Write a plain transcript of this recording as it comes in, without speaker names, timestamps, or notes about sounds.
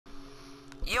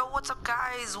Yo, what's up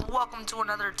guys? Welcome to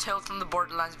another Tale from the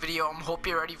Borderlands video. I hope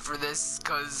you're ready for this,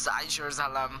 cause I sure as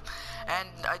hell am. And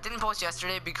I didn't post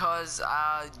yesterday because,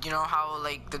 you know how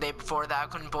like the day before that I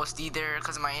couldn't post either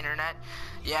because of my internet.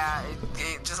 Yeah,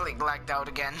 it just like lagged out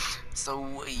again.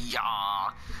 So yeah.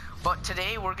 But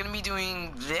today we're gonna be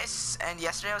doing this, and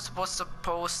yesterday I was supposed to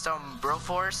post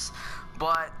Broforce.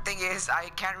 But thing is, I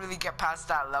can't really get past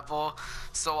that level,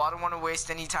 so I don't want to waste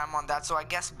any time on that. So I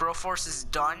guess Broforce is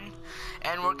done,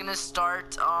 and we're gonna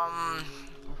start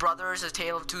Brothers: A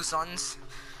Tale of Two Sons.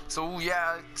 So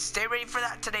yeah, stay ready for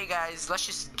that today, guys. Let's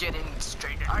just get in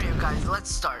straight. Alright, guys, let's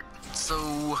start.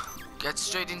 So get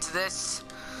straight into this.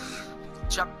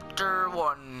 Chapter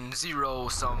 1, 0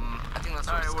 some. I think that's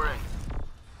what we're in.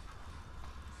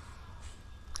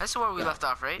 That's where we left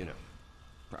off, right? You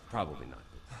know, probably not.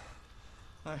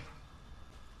 I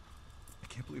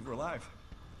can't believe we're alive.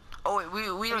 Oh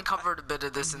wait, we covered a bit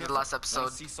of this in the last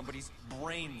episode. See somebody's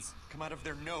brains come out of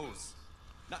their nose.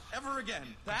 Not ever again.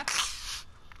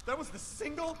 That was the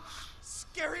single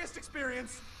scariest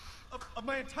experience of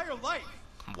my entire life.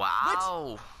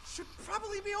 Wow. Which should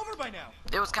probably be over by now.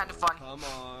 It was kind of fun. Come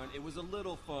on, it was a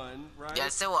little fun, right?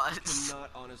 Yes, it was. You cannot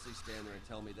honestly stand there and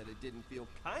tell me that it didn't feel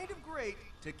kind of great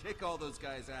to kick all those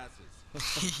guys'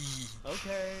 asses.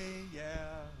 Okay, yeah,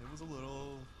 it was a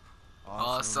little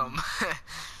awesome.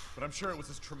 But I'm sure it was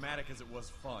as traumatic as it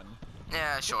was fun.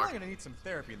 Yeah, sure. We're probably gonna need some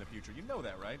therapy in the future. You know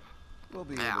that, right? We'll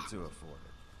be able to afford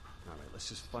it. All right, let's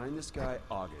just find this guy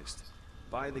August.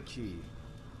 Buy the key.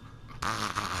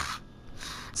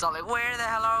 So like, where the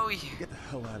hell are we? Get the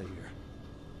hell out of here.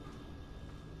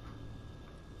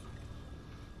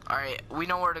 Alright, we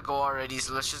know where to go already,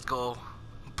 so let's just go.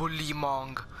 Bully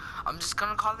Mong. I'm just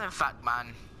gonna call him Fat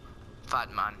Man.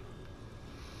 Fat Man.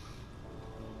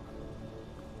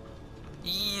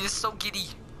 He's so giddy.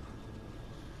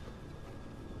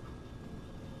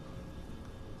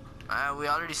 We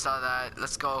already saw that.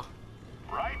 Let's go.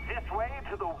 Right this way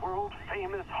to the world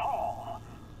famous hall.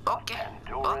 Okay.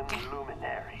 Pandoran Okay.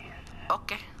 luminaries.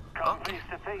 Okay. Come Okay. face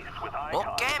to face with icons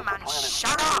Okay, of man, the planet's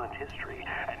shut up. violent history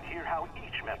and hear how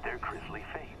each met their grisly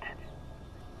fate.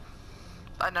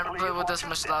 I never played with this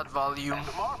much loud volume.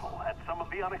 And marvel at some of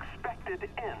the unexpected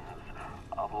ends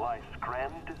of life's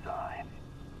grand design.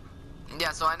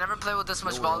 Yeah, so I never played with this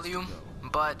much volume,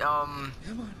 but Come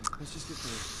on, let's just get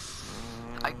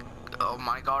there. oh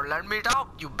my god, let me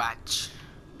talk, you batch.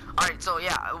 Alright, so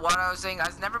yeah, what I was saying,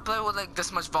 I've never played with like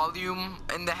this much volume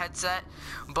in the headset,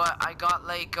 but I got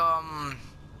like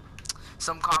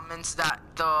some comments that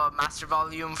the master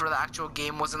volume for the actual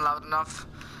game wasn't loud enough.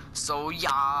 So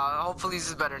yeah, hopefully this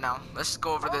is better now. Let's just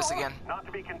go over this again. Not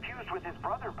to be confused with his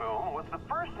brother Boom, was the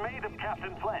first mate of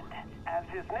Captain Flint. As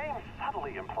his name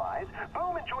subtly implies,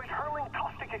 Boom enjoyed hurling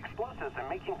caustic explosives and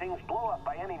making things blow up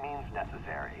by any means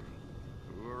necessary.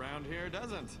 Who around here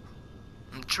doesn't?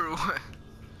 True.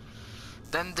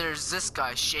 Then there's this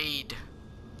guy, Shade.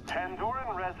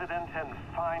 Pandoran resident and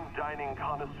fine dining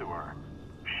connoisseur,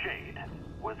 Shade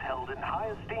was held in high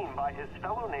esteem by his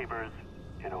fellow neighbors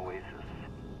in Oasis.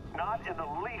 Not in the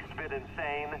least bit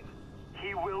insane,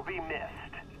 he will be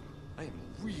missed. I am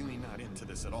really not into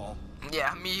this at all.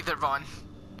 Yeah, me either, Vaughn.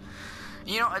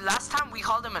 You know, last time we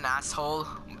called him an asshole.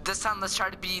 This time let's try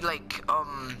to be like,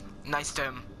 nice to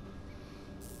him.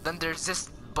 Then there's this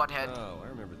butthead. Oh, I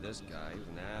remember this guy. He was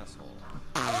an asshole.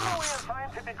 Formerly a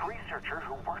scientific researcher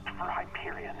who worked for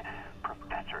Hyperion,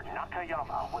 Professor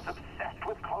Nakayama was obsessed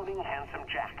with cloning Handsome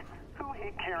Jack, who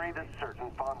he carried a certain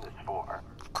fondness for.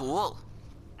 Cool.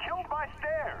 Killed by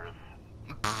stairs.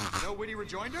 No witty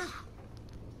rejoinder?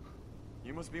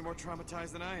 You must be more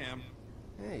traumatized than I am.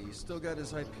 Hey, you still got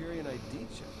his Hyperion ID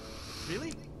check.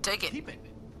 Really? Take it. Keep it.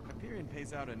 Hyperion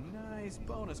pays out a nice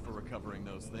bonus for recovering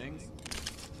those things.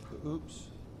 Oops.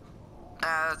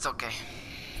 That's okay.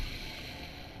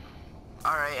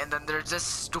 Alright, and then there's this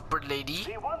stupid lady.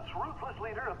 The once ruthless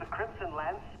leader of the Crimson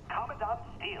Lance, Commandant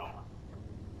Steele.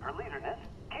 Her leaderness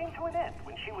came to an end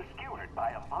when she was skewered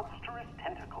by a monstrous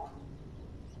tentacle.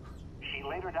 She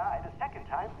later died a second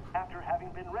time after having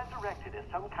been resurrected as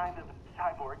some kind of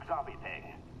cyborg zombie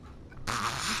thing. Can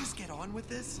you just get on with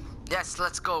this? Yes,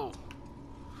 let's go.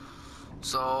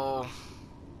 So,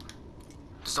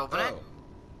 just open it.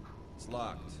 It's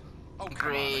locked. Oh, come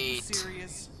Great. on, are you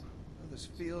serious? Well, this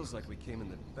feels like we came in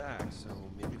the back, so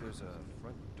maybe there's a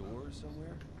front door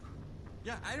somewhere?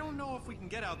 Yeah, I don't know if we can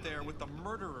get out there with the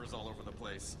murderers all over the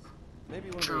place. Maybe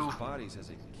one True. of those bodies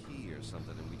has a key or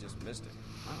something and we just missed it.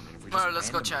 I mean, if we Alright, just let's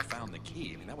go randomly check. found the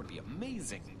key, I mean, that would be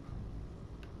amazing.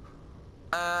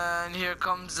 And here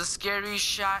comes the scary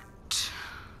shot.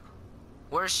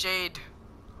 Where's Shade?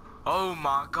 Oh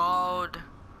my god.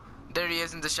 There he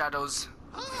is in the shadows.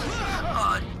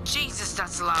 Oh, Jesus,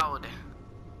 that's loud.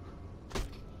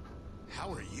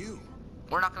 How are you?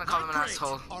 We're not gonna call him an Great.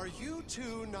 asshole. Are you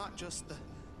two not just the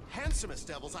handsomest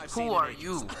devils I've seen? Who are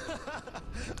you?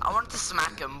 I wanted to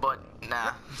smack him, but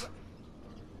nah.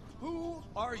 Who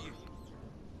are you?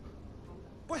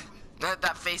 What?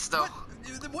 That face though.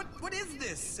 What is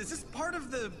this? Is this part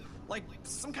of the, like,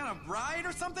 some kind of ride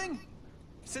or something?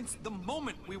 Since the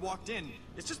moment we walked in,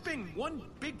 it's just been one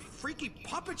big freaky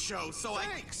puppet show, so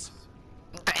Thanks.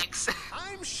 Thanks.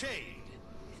 I'm Shade,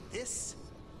 and this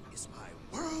is my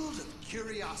world of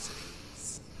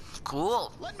curiosities.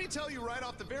 Cool. Let me tell you right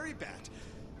off the very bat,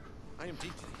 I am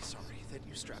deeply sorry that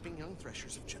you strapping young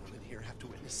threshers of gentlemen here have to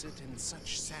witness it in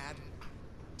such sad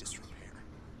disrepair.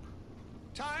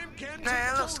 Time can take Nah,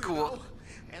 a that's toll, cool. you know,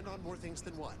 and on more things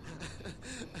than one.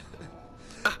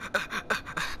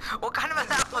 What kind of a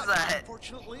laugh was that?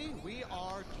 Unfortunately, we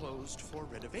are closed for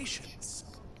renovations.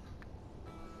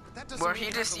 But that doesn't We're mean here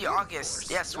we to have see leave, of August.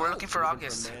 course. Yes, we're looking for Looking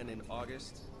August. For a man in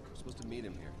August. We're supposed to meet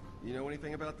him here. You know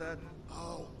anything about that?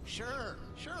 Oh, sure.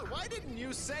 Why didn't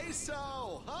you say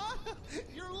so, huh?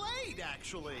 You're late,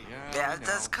 actually. Yeah,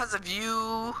 that's because of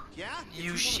you. Yeah? You if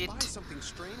you shit. want to buy something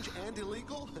strange and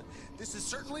illegal, this is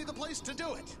certainly the place to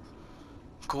do it.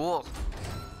 Cool.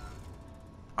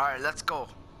 Alright, let's go.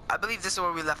 I believe this is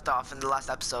where we left off in the last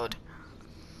episode.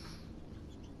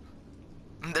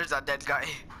 There's that dead guy.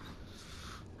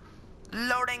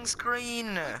 Loading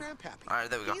screen. My grandpappy. Alright,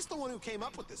 there we go. He's the one who came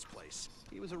up with this place.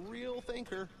 He was a real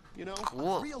thinker, you know?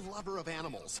 Cool. A real lover of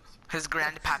animals. His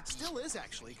grandpappy. Still is,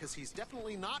 actually, because he's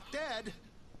definitely not dead.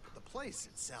 But the place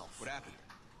itself. What happened?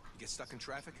 You get stuck in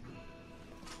traffic?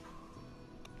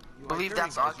 You Believe Iberian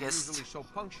that's guys are August. usually so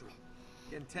punctual.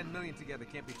 Getting 10 million together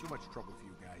can't be too much trouble for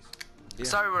you guys. Yeah.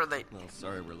 Sorry we're late. Well,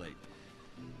 sorry we're late.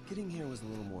 Getting here was a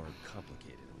little more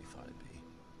complicated than we thought it'd be.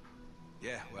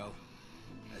 Yeah, well,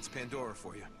 that's Pandora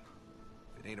for you.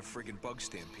 If it ain't a friggin' bug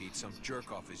stampede, some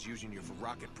jerk-off is using you for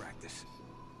rocket practice.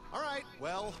 All right,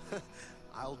 well,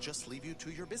 I'll just leave you to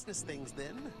your business things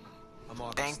then. I'm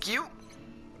August. Thank you.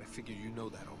 But I figure you know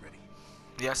that already.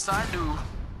 Yes, I do.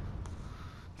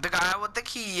 The guy with the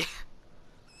key.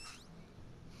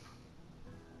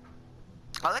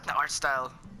 I like the art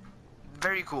style.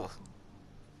 Very cool.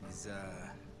 Is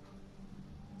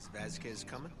Vasquez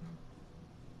coming?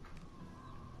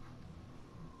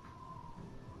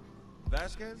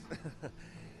 Vasquez?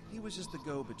 He was just the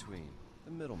go-between,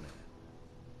 the middleman.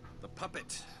 The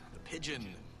puppet, the pigeon.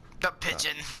 The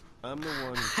pigeon. I'm the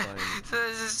one who's finding.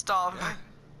 This is stop.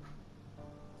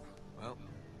 Well,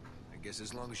 I guess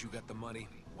as long as you got the money,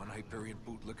 one Hyperion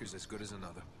bootlicker's as good as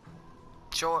another.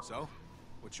 Sure. So,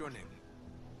 what's your name?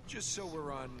 Just so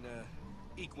we're on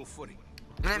equal footing.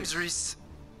 My name's Reese.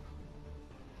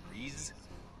 Reese?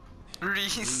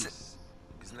 Reese.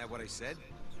 Isn't that what I said?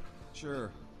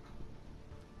 Sure.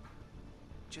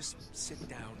 Just sit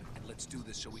down and let's do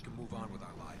this so we can move on with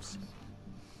our lives.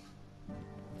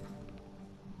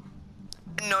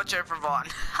 No chair for Vaughn.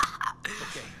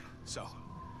 Okay, so,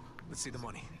 let's see the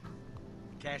money.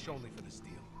 Cash only for this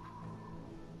deal.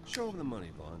 Show him the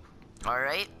money, Vaughn.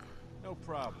 Alright. No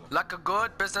problem. Like a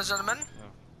good business gentleman.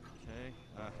 Okay.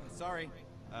 Sorry.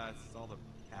 It's all the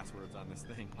passwords on this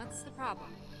thing. What's the problem?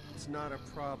 It's not a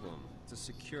problem. It's a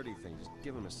security thing. Just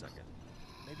give him a second.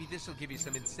 Maybe this will give you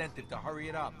some incentive to hurry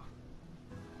it up.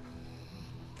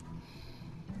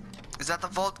 Is that the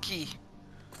vault key?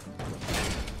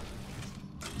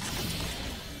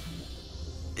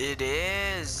 It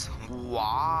is.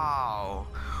 Wow.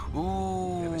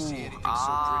 Ooh. Ever see anything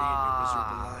so pretty in your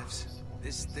miserable lives?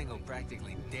 This thing will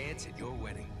practically dance at your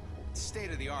wedding.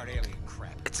 State-of-the-art alien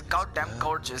crap. It's goddamn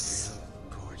gorgeous.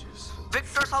 Gorgeous.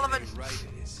 Victor Sullivan. Right,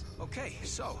 it is. Okay,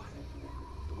 so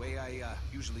the way I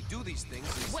usually do these things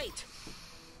is. Wait!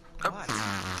 What?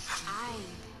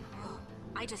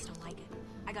 I just don't like it.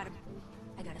 I got a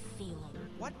feeling.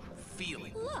 What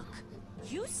feeling? Look!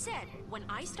 You said when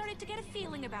I started to get a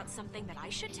feeling about something that I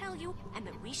should tell you and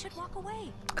that we should walk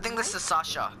away. I think this is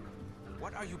Sasha.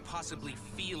 What are you possibly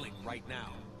feeling right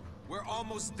now? We're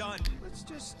almost done. Let's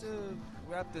just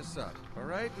wrap this up, all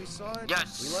right? We saw it.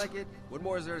 Yes. We like it. What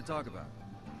more is there to talk about?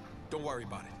 Don't worry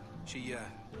about it.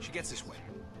 She gets this way.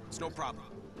 It's no problem.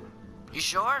 You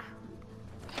sure?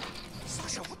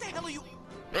 Sasha, what the hell are you?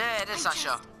 Yeah, it is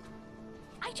Sasha.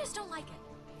 I just don't like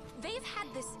it. They've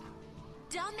had this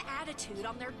dumb attitude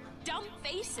on their dumb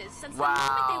faces since the moment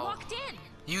they Wow. walked in.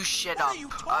 You shut What up. are you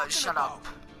talking Shut about? up.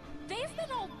 They've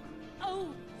been all,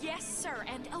 oh, yes, sir,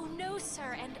 and oh, no,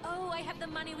 sir, and oh, I have the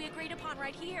money we agreed upon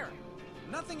right here.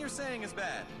 Nothing you're saying is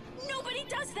bad. Nobody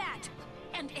does that!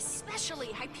 and especially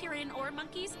Hyperion ore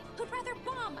monkeys who'd rather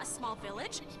bomb a small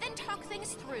village than talk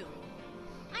things through.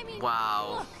 I mean,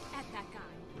 Wow. look at that guy.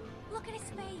 Look at his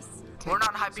face. We're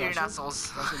not Hyperion Sasha? assholes.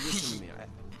 Sasha, listen to me.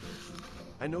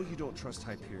 I know you don't trust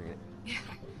Hyperion,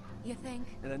 You think?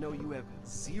 and I know you have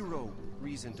zero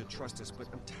reason to trust us, but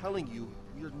I'm telling you,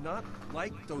 we're not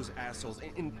like those assholes.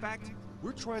 In fact,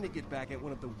 we're trying to get back at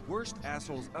one of the worst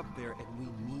assholes up there, and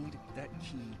we need that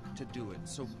key to do it.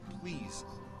 So please,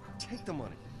 take the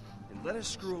money, and let us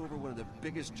screw over one of the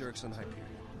biggest jerks on Hyperion.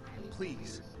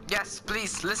 Please. Yes,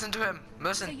 please, listen to him. So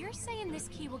Listen. you're saying this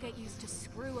key will get used to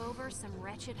screw over some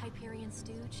wretched Hyperion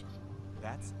stooge?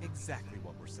 That's exactly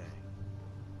what we're saying.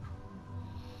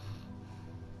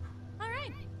 All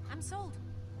right, I'm sold.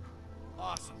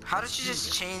 Awesome. How did she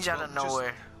just change out of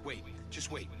nowhere?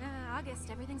 Just wait. August,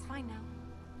 everything's fine now.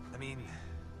 I mean,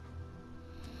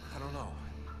 I don't know.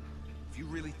 If you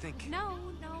really think... No,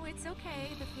 it's okay.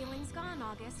 The feeling's gone,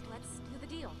 August. Let's do the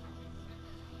deal.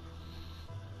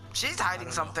 She's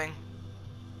hiding something.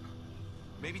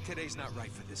 Maybe today's not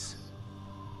right for this.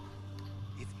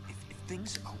 If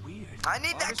things are weird... I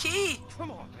need that August, key.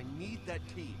 Come on, I need that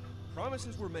key.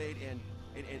 Promises were made,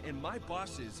 and my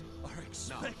bosses are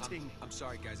No, expecting... I'm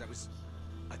sorry, guys.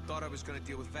 I thought I was gonna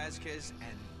deal with Vasquez,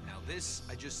 and now this,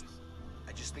 I just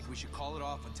think we should call it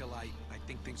off until I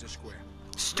think things are square.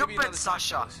 Maybe Stupid another time,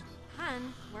 Sasha. fellas.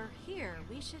 Hun, we're here.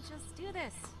 We should just do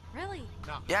this. Really?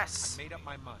 No. Yes. I made up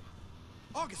my mind.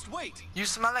 August, wait! You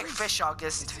smell like fish,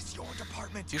 August. This is your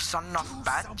department. You son of a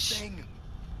bitch. Something.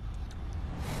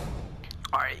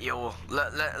 Alright, yo.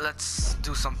 Let's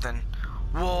do something.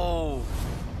 Whoa.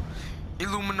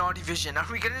 Illuminati vision. Are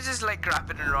we gonna just like grab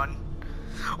it and run?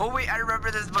 Oh wait, I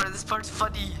remember this part. This part's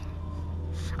funny.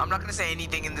 I'm not gonna say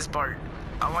anything in this part.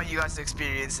 I want you guys to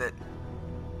experience it.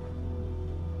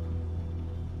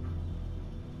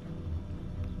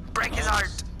 Break his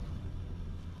heart.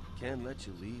 Can't let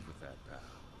you leave with that, pal.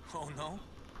 Oh, no?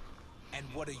 And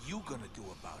what are you gonna do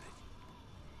about it?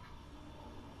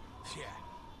 Yeah,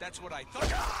 that's what I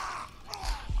thought.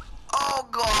 Oh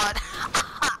god.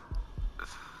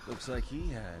 Looks like he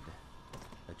had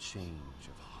a change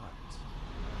of heart.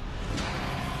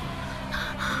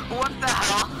 What the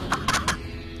hell?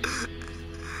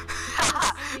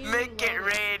 Make it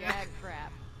rain. Gag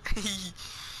crap.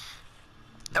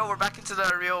 Oh, we're back into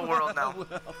the real world now.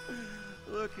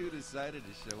 Well, look who decided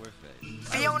to show her face.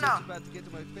 I Fiona. was just about to get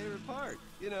to my favorite part.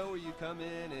 You know, where you come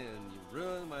in and you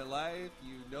ruin my life,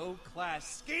 you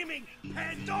no-class scheming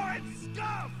Pandoran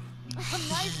scum!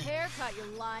 Nice haircut, you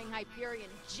lying Hyperion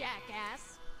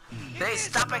jackass. Hey,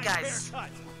 stop it, guys.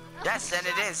 Haircut. Yes, and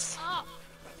it is. Oh,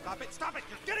 Stop it!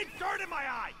 You're getting dirt in my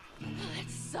eye! it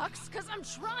sucks, because I'm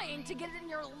trying to get it in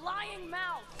your lying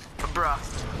mouth. Bruh.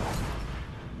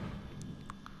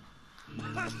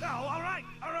 All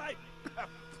right.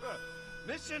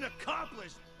 Mission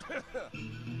accomplished.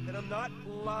 And I'm not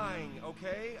lying,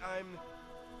 okay? I'm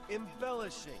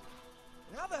embellishing.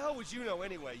 How the hell would you know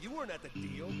anyway? You weren't at the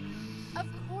deal. Of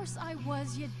course I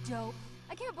was, you dope.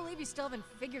 I can't believe you still haven't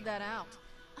figured that out.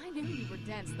 I knew you were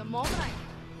dense the moment I...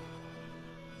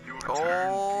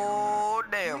 Oh,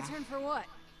 damn. My turn for what?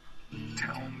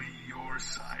 Tell me your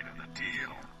side of the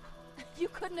deal. You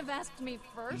couldn't have asked me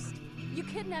first. You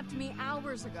kidnapped me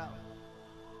hours ago.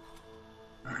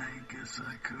 I guess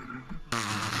I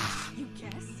could've. You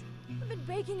guess? I've been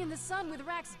baking in the sun with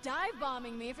Rax dive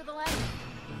bombing me for the last...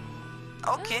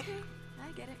 Okay.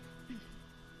 I get it.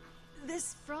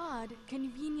 This fraud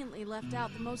conveniently left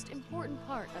out the most important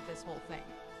part of this whole thing.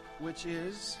 Which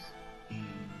is...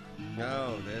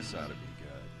 Oh, this ought to be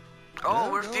good. Oh,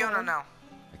 Well, we're go Fiona on. now.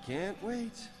 I can't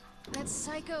wait. That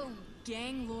psycho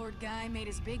gang lord guy made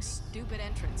his big stupid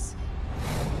entrance.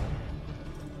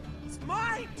 It's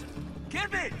mine!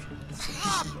 Give it!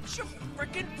 Stop! What's your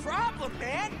freaking problem,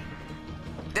 man?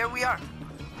 There we are.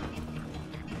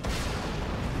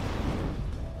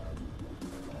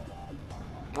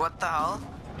 What the hell?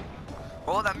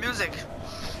 Oh, that music.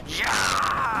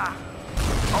 Yeah!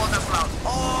 Oh, that's loud.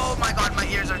 Oh my god, my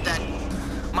ears are dead.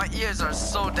 My ears are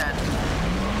so dead.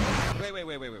 Wait.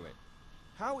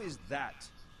 How is that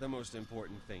the most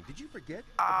important thing? Did you forget?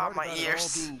 Ah, the part my about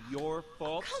ears. It all being your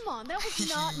fault? Come on, that was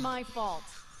not my fault.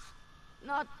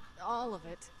 Not all of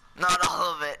it. Not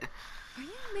all of it. Are you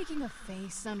making a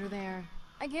face under there?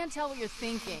 I can't tell what you're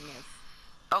thinking.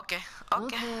 Okay.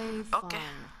 Fine.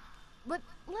 But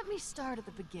let me start at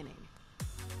the beginning.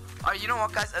 Alright, you know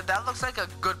what, guys? That looks like a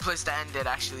good place to end it,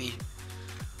 actually.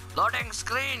 Loading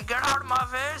screen, get out of my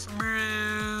face,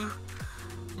 bro.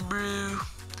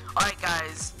 Alright,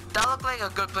 guys, that looked like a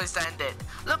good place to end it.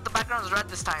 Look, the background is red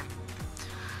this time.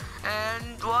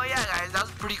 And well, yeah guys, that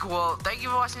was pretty cool. Thank you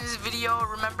for watching this video.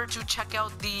 Remember to check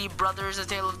out the Brothers A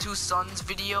Tale of Two Sons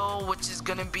video, which is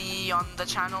gonna be on the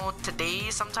channel today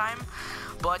sometime.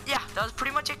 But yeah, that was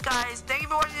pretty much it guys. Thank you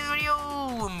for watching this video.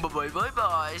 Bye bye bye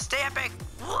bye. Stay epic.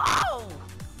 Wow.